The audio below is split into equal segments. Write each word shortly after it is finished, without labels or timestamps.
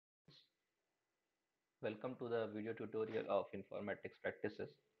Welcome to the video tutorial of Informatics Practices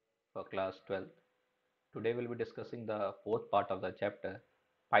for class 12. Today we'll be discussing the fourth part of the chapter,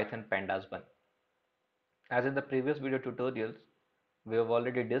 Python Pandas-I. As in the previous video tutorials, we have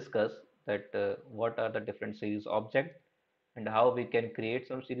already discussed that what are the different series objects and how we can create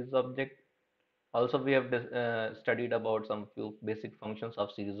some series object. Also, we have studied about some few basic functions of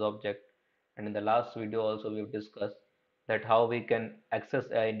series object, and in the last video also we have discussed that how we can access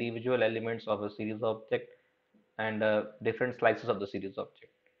individual elements of a series object and different slices of the series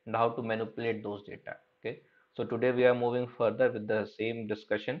object and how to manipulate those data. Okay, so today we are moving further with the same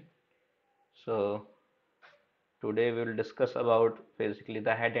discussion. So today we will discuss about basically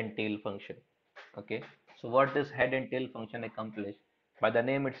the head and tail function. Okay, so what this head and tail function accomplish? By the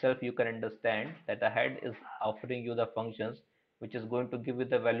name itself, you can understand that the head is offering you the functions which is going to give you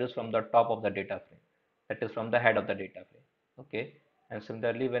the values from the top of the data frame, that is from the head of the data frame. Okay, and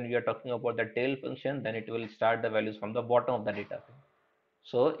similarly, when we are talking about the tail function, then it will start the values from the bottom of the data frame.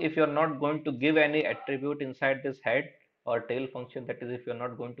 So if you're not going to give any attribute inside this head or tail function, that is if you're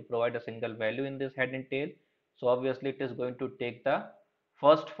not going to provide a single value in this head and tail, so obviously it is going to take the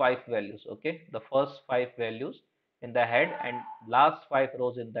first five values, okay, the first five values in the head and last five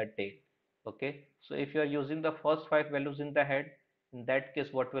rows in the tail. Okay, so if you are using the first five values in the head, in that case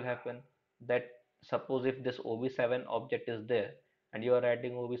what will happen, that suppose if this ob7 object is there and you are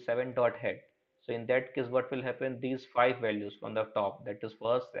adding ob7 dot head, so in that case, what will happen? These five values from the top, that is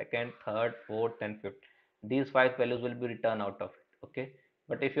first, second, third, fourth, and fifth. These five values will be returned out of it. Okay.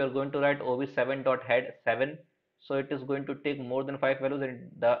 But if you are going to write ob7 dot head 7, so it is going to take more than five values,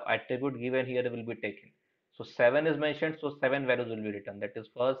 and the attribute given here will be taken. So 7 is mentioned, so seven values will be returned. That is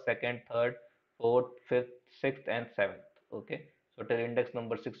first, second, third, fourth, fifth, sixth, and seventh. Okay. So till index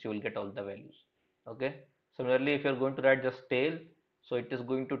number 6, you will get all the values. Okay. Similarly, if you are going to write just tail, so it is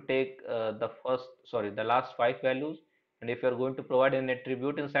going to take the last five values, and if you are going to provide an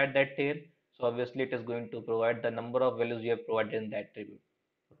attribute inside that tail, so obviously it is going to provide the number of values you have provided in the attribute.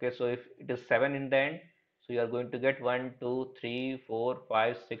 Okay, so if it is 7 in the end, so you are going to get 1, 2, 3, 4,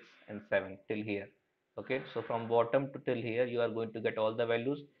 5, 6, and 7 till here. Okay, so from bottom to till here, you are going to get all the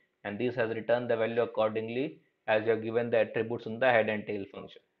values, and this has returned the value accordingly as you have given the attributes in the head and tail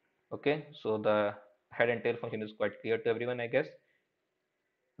function. Okay, so the head and tail function is quite clear to everyone, I guess.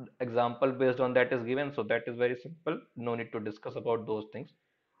 Example based on that is given, so that is very simple, no need to discuss about those things.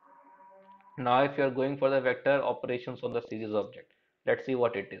 Now if you are going for the vector operations on the series object, let's see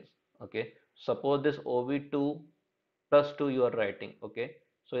what it is. Okay, suppose this ov2 plus 2 you are writing. Okay,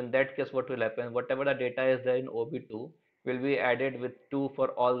 so in that case what will happen, whatever the data is there in ov2 will be added with 2 for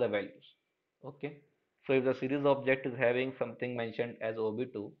all the values. Okay, so if the series object is having something mentioned as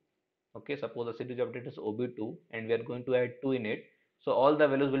ob2, okay, suppose the series object is ob2 and we are going to add 2 in it, so all the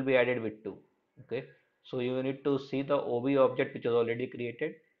values will be added with 2. Okay, so you need to see the ob object which is already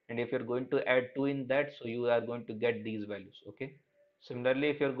created, and if you're going to add 2 in that, so you are going to get these values. Okay, similarly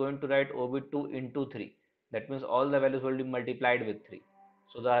if you're going to write ob2 into 3, that means all the values will be multiplied with 3.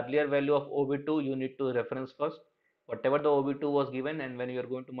 So the earlier value of ob2 you need to reference first, whatever the ob2 was given, and when you are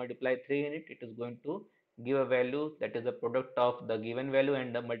going to multiply 3 in it, it is going to give a value that is the product of the given value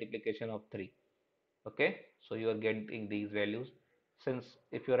and the multiplication of 3. Okay, so you are getting these values. Since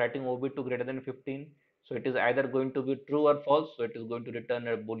if you are writing ob2 greater than 15, so it is either going to be true or false, so it is going to return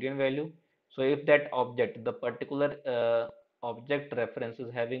a boolean value. So if that object, the particular object reference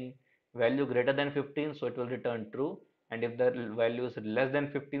is having value greater than 15, so it will return true, and if the value is less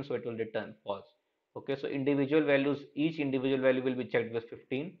than 15, so it will return false. Okay, so individual values, each individual value will be checked with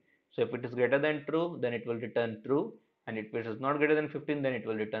 15. So if it is greater than true, then it will return true, and if it is not greater than 15, then it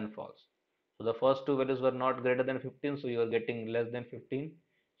will return false. So the first two values were not greater than 15, so you are getting less than 15,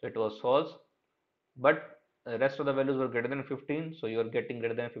 so it was false. But the rest of the values were greater than 15, so you are getting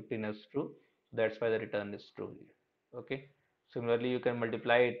greater than 15 as true. So that's why the return is true here. Okay. Similarly, you can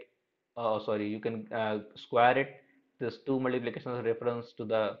multiply it. You can square it. This two multiplications reference to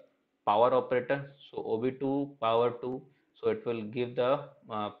the power operator. So ob2 power 2. So it will give the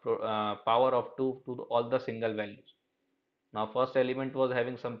power of 2 to all the single values. Now first element was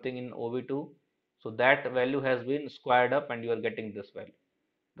having something in OV2, so that value has been squared up and you are getting this value.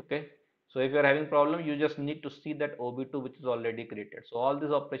 Okay, so if you are having problem, you just need to see that OB2 which is already created. So all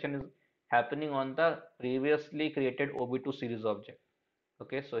this operation is happening on the previously created OB2 series object.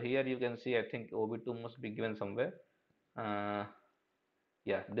 Okay, so here you can see, I think OB2 must be given somewhere. Uh,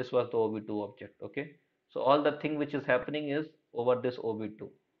 yeah, this was the OB2 object. Okay, so all the thing which is happening is over this OB2.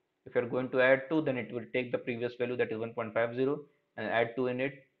 If you're going to add 2, then it will take the previous value, that is 1.50, and add 2 in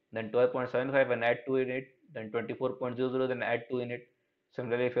it, then 12.75 and add 2 in it, then 24.00, then add 2 in it.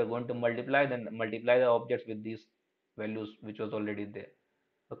 Similarly, if you're going to multiply, then multiply the objects with these values which was already there.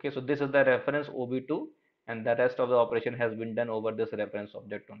 Okay, so this is the reference OB2, and the rest of the operation has been done over this reference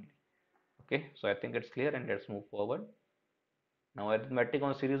object only. Okay, so I think it's clear, and let's move forward. Now arithmetic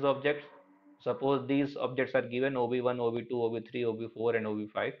on series objects. Suppose these objects are given OB1, OB2, OB3, OB4, and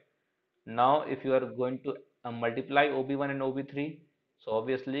OB5. Now if you are going to multiply OB1 and OB3, so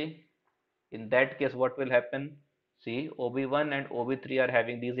obviously in that case what will happen? See, OB1 and OB3 are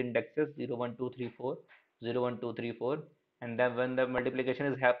having these indexes 0, 1, 2, 3, 4, 0, 1, 2, 3, 4, and then when the multiplication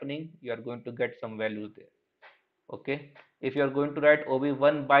is happening, you are going to get some values there. Okay, if you are going to write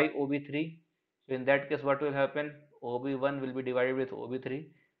OB1 by OB3, so in that case what will happen? OB1 will be divided with OB3,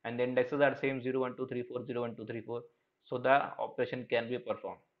 and the indexes are same 0, 1, 2, 3, 4, 0, 1, 2, 3, 4, so the operation can be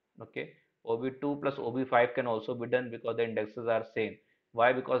performed. Okay, OB2 plus OB5 can also be done because the indexes are same.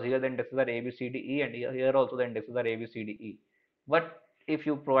 Why? Because here the indexes are A, B, C, D, E, and here also the indexes are A, B, C, D, E. But if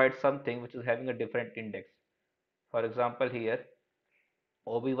you provide something which is having a different index, for example here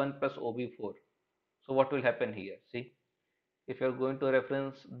OB1 plus OB4, so what will happen here? See, if you are going to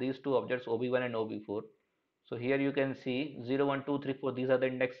reference these two objects OB1 and OB4, so here you can see 0, 1, 2, 3, 4, these are the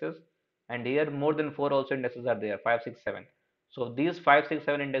indexes, and here more than 4 also indexes are there, 5, 6, 7. So these 5, 6,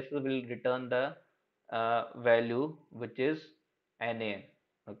 7 indexes will return the value which is NaN.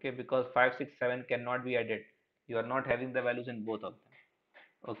 Okay, because 5, 6, 7 cannot be added. You are not having the values in both of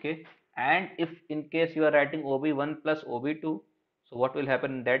them. Okay, and if in case you are writing OB1 plus OB2, so what will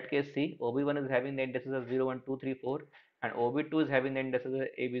happen in that case? See, OB1 is having the indices as 0, 1, 2, 3, 4, and OB2 is having the indices as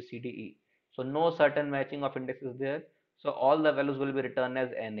A, B, C, D, E. So no certain matching of indexes there, so all the values will be returned as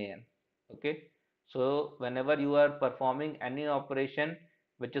NaN. Okay, so whenever you are performing any operation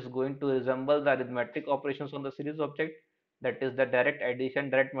which is going to resemble the arithmetic operations on the series object, that is the direct addition,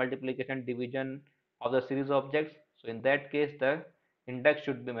 direct multiplication, division of the series objects, so in that case the index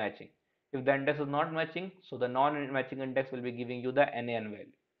should be matching. If the index is not matching, so the non-matching index will be giving you the NaN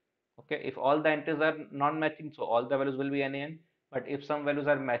value. Okay, if all the entries are non-matching, so all the values will be NaN. But if some values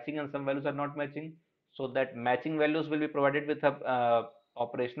are matching and some values are not matching, so that matching values will be provided with a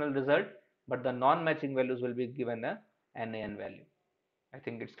operational result, but the non-matching values will be given a NaN value. I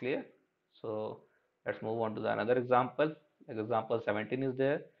think it's clear. So let's move on to the another example. Like example 17 is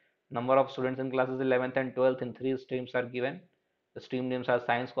there. Number of students in classes 11th and 12th in three streams are given. The stream names are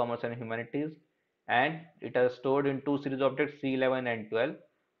science, commerce, and humanities, and it is stored in two series objects C11 and 12.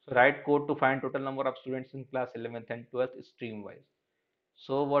 So write code to find total number of students in class 11th and 12th stream wise.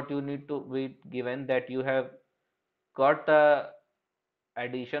 So what you need to be given that you have got the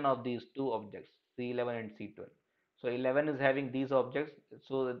addition of these two objects C11 and C12. So 11 is having these objects,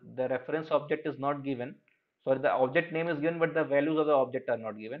 so the reference object is not given, so the object name is given but the values of the object are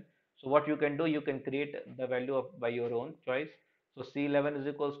not given. So what you can do, you can create the value of by your own choice. So C11 is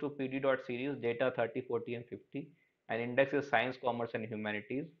equals to pd dot series data 30, 40, and 50, and index is science, commerce, and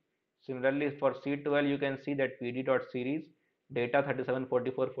humanities. Similarly for C12 you can see that pd dot series data 37,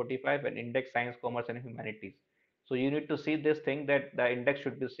 44, 45, and index science, commerce, and humanities. So you need to see this thing that the index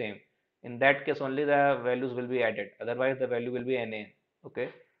should be same. In that case only the values will be added, otherwise the value will be NaN. Okay,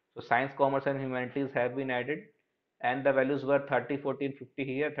 so science, commerce, and humanities have been added, and the values were 30, 14, 50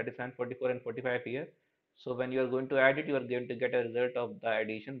 here, 37, 44, and 45 here. So when you are going to add it, you are going to get a result of the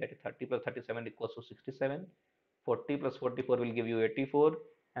addition, that is 30 plus 37 equals to 67, 40 plus 44 will give you 84,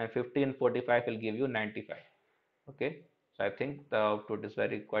 and 50 and 45 will give you 95. Okay, so I think the output is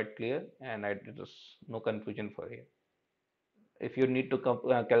very quite clear, and there's no confusion for here. If you need to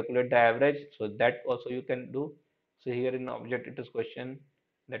calculate the average, so that also you can do. So here in object it is question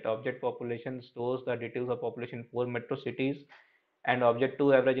that object population stores the details of population in 4 metro cities, and object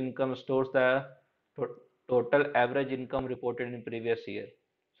 2 average income stores the to total average income reported in previous year.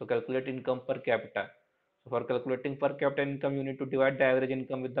 So calculate income per capita. So for calculating per capita income, you need to divide the average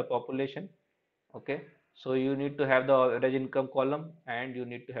income with the population. Okay, so you need to have the average income column and you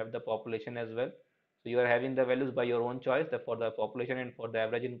need to have the population as well. So you are having the values by your own choice for the population and for the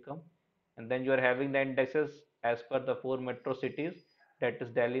average income, and then you are having the indexes as per the 4 metro cities, that is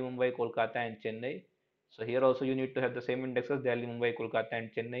Delhi, Mumbai, Kolkata, and Chennai. So here also you need to have the same indexes, Delhi, Mumbai, Kolkata,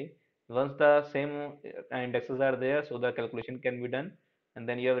 and Chennai. Once the same indexes are there, so the calculation can be done, and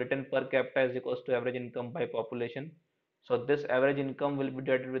then you have written per capita is equals to average income by population. So this average income will be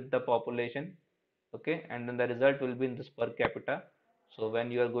divided with the population. Okay, and then the result will be in this per capita. So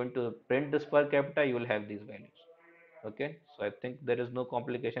when you are going to print this per capita, you will have these values. Okay, so I think there is no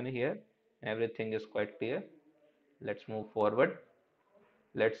complication here, everything is quite clear. Let's move forward.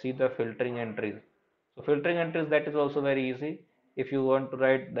 Let's see the filtering entries. So filtering entries, that is also very easy. If you want to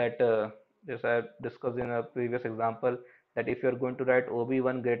write that this I discussed in a previous example, that if you're going to write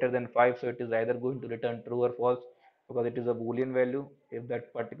ob1 greater than 5, so it is either going to return true or false, because it is a boolean value. If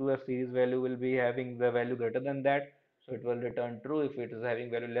that particular series value will be having the value greater than that, so it will return true. If it is having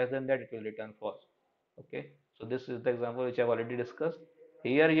value less than that, it will return false. Okay, so this is the example which I've already discussed.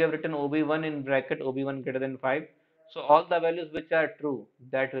 Here you have written ob1 in bracket ob1 greater than 5, so all the values which are true,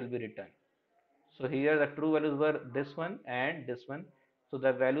 that will be returned. So here the true values were this one and this one. So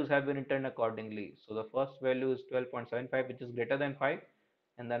the values have been returned accordingly. So the first value is 12.75, which is greater than 5,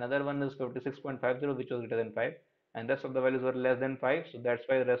 and the another one is 56.50, which was greater than 5, and rest of the values were less than 5. So that's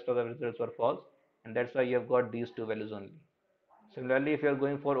why the rest of the results were false, and that's why you have got these two values only. Similarly, if you are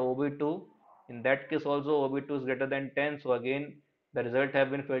going for OB2, in that case also OB2 is greater than 10. So again, the result have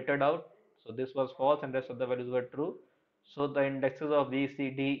been filtered out. So this was false and rest of the values were true. So the indexes of B, C,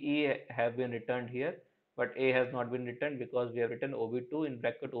 D, E have been returned here, but A has not been returned because we have written OB2 in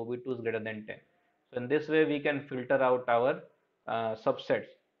bracket OB2 is greater than 10. So in this way, we can filter out our subsets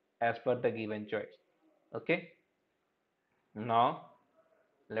as per the given choice. Okay. Now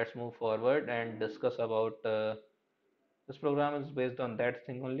let's move forward and discuss about this program is based on that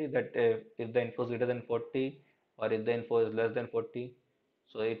thing only, that if the info is greater than 40 or if the info is less than 40,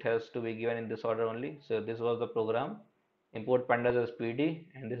 so it has to be given in this order only. So this was the program, import pandas as PD,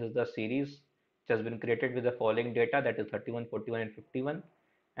 and this is the series which has been created with the following data, that is 31, 41 and 51.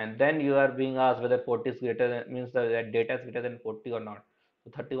 And then you are being asked whether 40 is greater than, means that data is greater than 40 or not.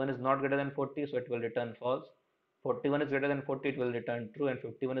 So 31 is not greater than 40, so it will return false. 41 is greater than 40, it will return true, and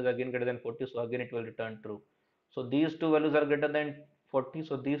 51 is again greater than 40, so again it will return true. So these two values are greater than 40,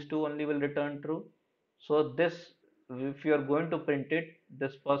 so these two only will return true. So this, if you are going to print it,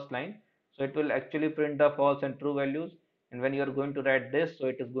 this first line, so it will actually print the false and true values. And when you are going to write this, so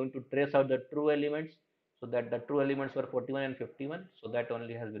it is going to trace out the true elements, so that the true elements were 41 and 51, so that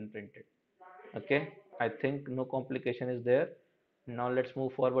only has been printed. Okay, I think no complication is there. Now let's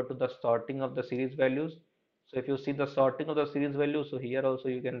move forward to the sorting of the series values. So if you see the sorting of the series values, so here also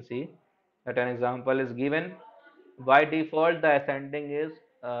you can see that an example is given. By default, the ascending is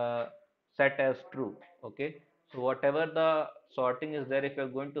set as true. Okay, so whatever the sorting is there, if you're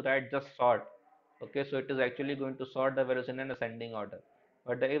going to write just sort, okay, so it is actually going to sort the values in an ascending order.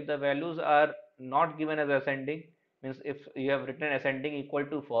 But if the values are not given as ascending, means if you have written ascending equal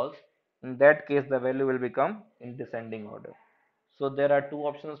to false, in that case the value will become in descending order. So there are two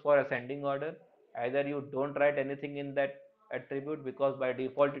options for ascending order. Either you don't write anything in that attribute because by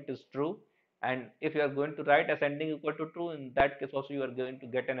default it is true, and if you are going to write ascending equal to true, in that case also you are going to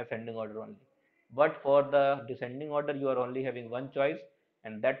get an ascending order only. But for the descending order, you are only having one choice,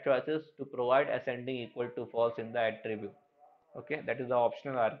 and that choice is to provide ascending equal to false in the attribute. Okay, that is the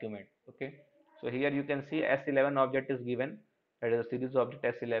optional argument. Okay, so here you can see S11 object is given, that is a series object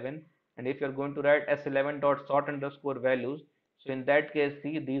S11, and if you are going to write S11 dot sort underscore values, so in that case,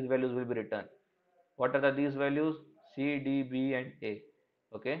 see, these values will be returned. What are these values? C, D, B and A.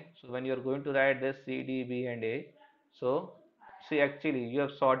 Okay, so when you are going to write this C, D, B and A, so see, actually you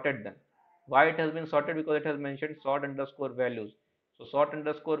have sorted them. Why it has been sorted? Because it has mentioned sort underscore values. So sort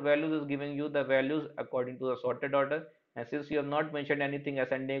underscore values is giving you the values according to the sorted order, and since you have not mentioned anything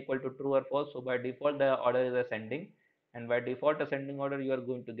ascending equal to true or false, so by default the order is ascending, and by default ascending order you are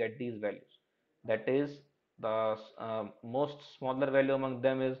going to get these values. That is, the most smaller value among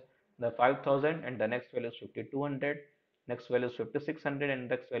them is the 5000, and the next value is 5200, next value is 5600, and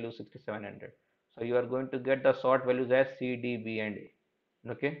next value is 6700. So you are going to get the sort values as C, D, B and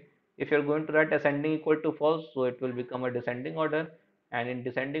A. Okay, if you are going to write ascending equal to false, so it will become a descending order, and in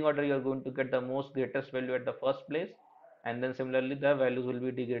descending order you are going to get the most greatest value at the first place, and then similarly the values will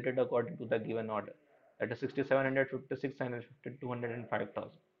be degraded according to the given order, that is 6700, 5600, 5200 and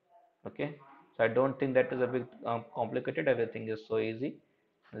 5000. Okay, so I don't think that is a bit complicated. Everything is so easy.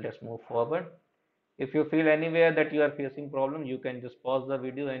 Let's move forward. If you feel anywhere that you are facing problem, you can just pause the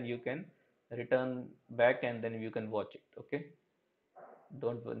video and you can return back and then you can watch it. Okay,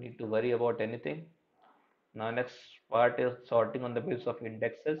 don't need to worry about anything. Now next part is sorting on the basis of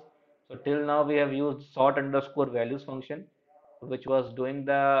indexes. So till now we have used sort underscore values function, which was doing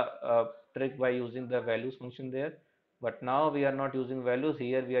the trick by using the values function there. But now we are not using values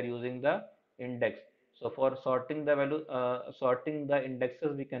here, we are using the index. So for sorting the value, sorting the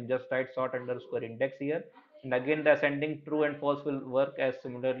indexes, we can just write sort underscore index here. And again the ascending true and false will work as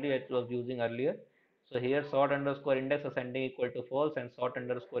similarly as it was using earlier. So here sort underscore index ascending equal to false and sort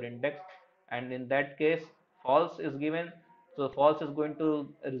underscore index, and in that case false is given, so false is going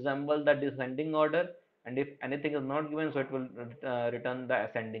to resemble the descending order, and if anything is not given, so it will return the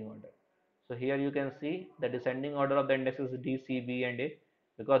ascending order. So here you can see the descending order of the index is D, C, B and A,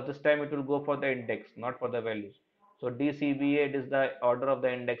 because this time it will go for the index, not for the values. So DCBA is the order of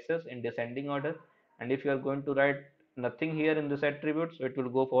the indexes in descending order, and if you are going to write nothing here in this attribute, so it will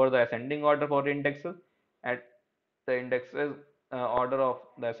go for the ascending order for the indexes, and the indexes order of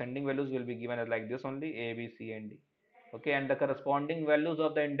the ascending values will be given as like this only A, B, C, and D. Okay, and the corresponding values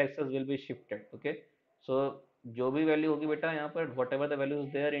of the indexes will be shifted. Okay, so जो भी value होगी बेटा यहाँ पर whatever the value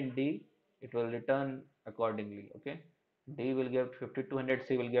is there in D, it will return accordingly. Okay, D will get 5200,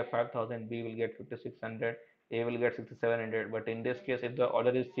 C will get 5000, B will get 5600, A will get 6700. But in this case, if the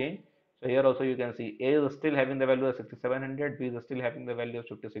order is changed, so here also you can see A is still having the value of 6700, B is still having the value of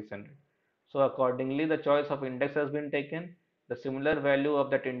 5600. So accordingly, the choice of index has been taken. The similar value of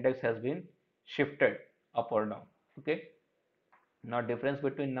that index has been shifted up or down. Okay. Now difference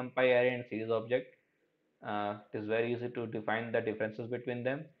between NumPy array and series object. It is very easy to define the differences between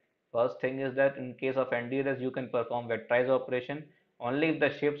them. First thing is that in case of ND arrays, you can perform vectorize operation only if the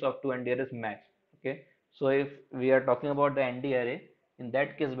shapes of two ND arrays match. Okay. So if we are talking about the ND array, in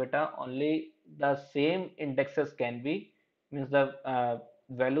that case, beta, only the same indexes can be, means the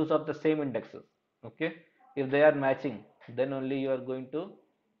values of the same indexes. Okay. If they are matching, then only you are going to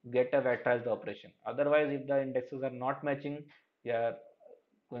get a vectorized operation. Otherwise, if the indexes are not matching, you are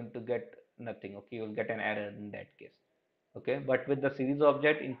going to get nothing. Okay, you will get an error in that case. Okay, but with the series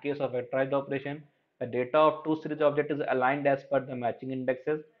object, in case of a tried operation, the data of two series object is aligned as per the matching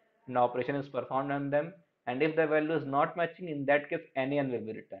indexes, and operation is performed on them, and if the value is not matching, in that case NaN will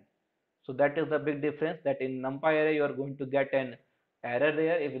be returned. So that is the big difference, that in NumPy array you are going to get an error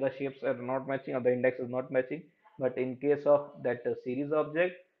there if the shapes are not matching or the index is not matching. But in case of that series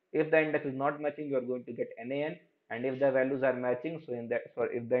object, if the index is not matching, you are going to get NaN, and if the values are matching, so in that, so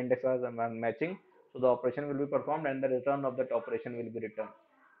if the indexes are matching, so the operation will be performed and the return of that operation will be returned.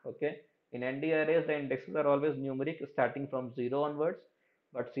 Okay. In ND arrays, the indexes are always numeric starting from 0 onwards,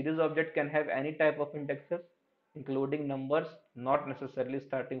 but series object can have any type of indexes including numbers, not necessarily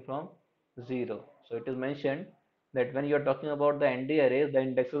starting from 0. So it is mentioned that when you are talking about the ND arrays, the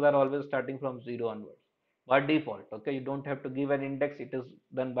indexes are always starting from 0 onwards by default. Okay, you don't have to give an index, it is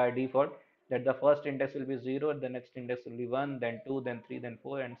done by default that the first index will be 0, the next index will be 1, then 2, then 3, then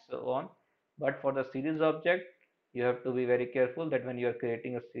 4, and so on. But for the series object, you have to be very careful that when you are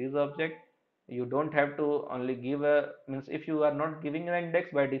creating a series object, you don't have to only give a, means if you are not giving an index,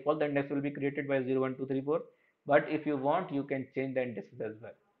 by default the index will be created by 0, 1, 2, 3, 4. But if you want, you can change the indices as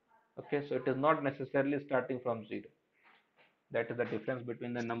well. Okay, so it is not necessarily starting from 0. That is the difference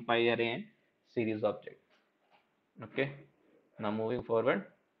between the NumPy array and series object. Okay, now moving forward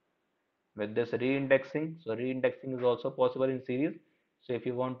with this reindexing. So reindexing is also possible in series. So if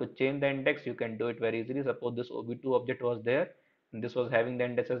you want to change the index, you can do it very easily. Suppose this OB2 object was there and this was having the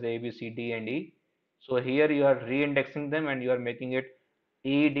indexes A, B, C, D, and E. So here you are reindexing them and you are making it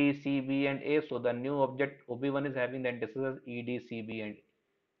E, D, C, B, and A. So the new object OB1 is having the indexes as E, D, C, B, and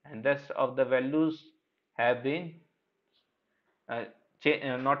A, and rest of the values have been uh,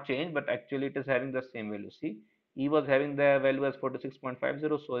 not changed, but actually it is having the same value. See, E was having the value as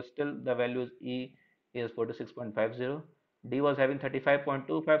 46.50, so still the value is E is 46.50. D was having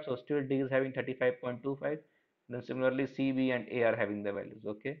 35.25, so still D is having 35.25. Then similarly C, B, and A are having the values.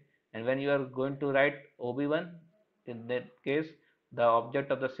 Okay, and when you are going to write OB1, in that case the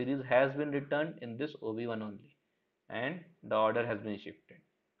object of the series has been returned in this OB1 only, and the order has been shifted.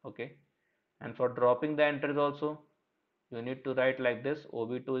 Okay, and for dropping the entries also, you need to write like this: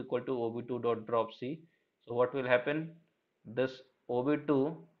 ob2 equal to ob2 dot drop c. So what will happen, this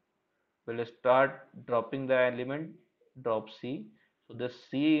ob2 will start dropping the element drop c. So this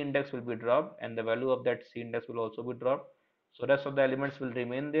c index will be dropped and the value of that c index will also be dropped. So rest of the elements will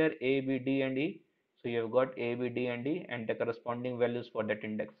remain there, a, b, d, and e. So you have got a, b, d, and e, and the corresponding values for that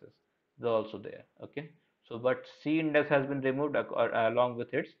indexes are also there. Okay, so but c index has been removed along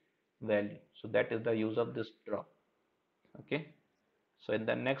with its value. So that is the use of this drop. Okay, so in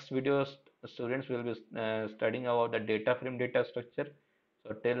the next video, students will be studying about the data frame data structure.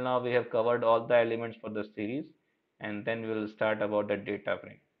 So till now we have covered all the elements for the series, and then we will start about the data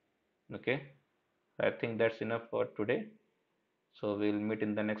frame. Okay, so I think that's enough for today. So we'll meet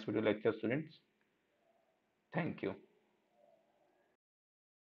in the next video lecture, students. Thank you.